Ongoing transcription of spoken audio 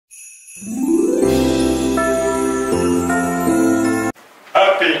Happy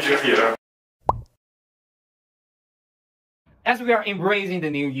New Year! As we are embracing the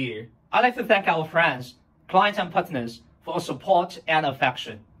new year, I'd like to thank our friends, clients and partners for your support and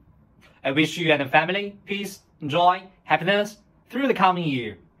affection. I wish you and your family peace, joy, happiness through the coming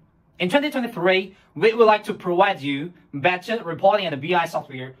year. In 2023, we would like to provide you better reporting and BI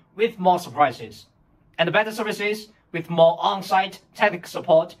software with more surprises, and better services with more on-site technical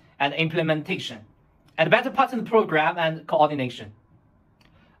support and implementation, and better partner program and coordination.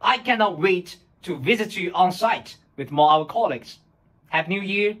 I cannot wait to visit you on-site with more our colleagues. Happy New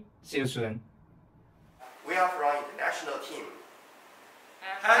Year! See you soon. We are from international team.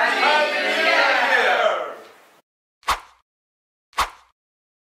 Happy New Year!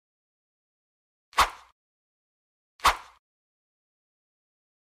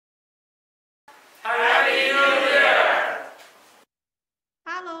 Happy New Year!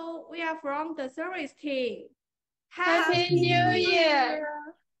 Hello, we are from the service team. Happy New Year!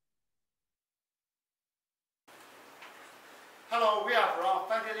 Hello, we are from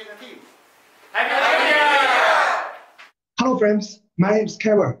FineBI team. Happy New Year! Hello friends, my name is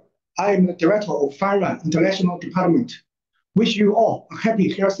Kevin. I am the director of FineRuan International Department. Wish you all a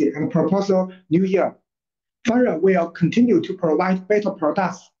happy, healthy, and prosperous new year. FineRuan will continue to provide better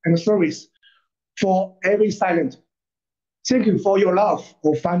products and service for every silent. Thank you for your love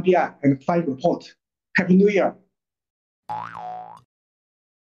of FineBI and FineReport. Happy New Year!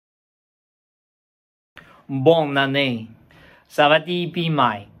 Buon anno, Savadi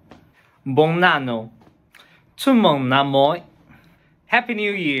Bimai, Buon anno, Tumon Namoy, Happy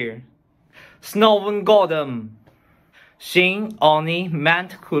New Year, Novым годом, Shin Oni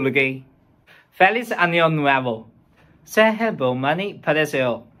Mant Kulge, Feliz Año Nuevo, Sähe Bomani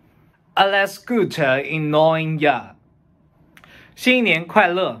Padeseo, Alles Gute in neuen Jahr, 新年快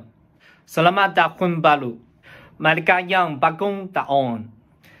乐 Selamat Tahun Baru, Maligayang Bagong Taon.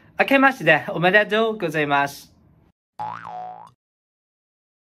 Akemashite, omedetou gozaimasu.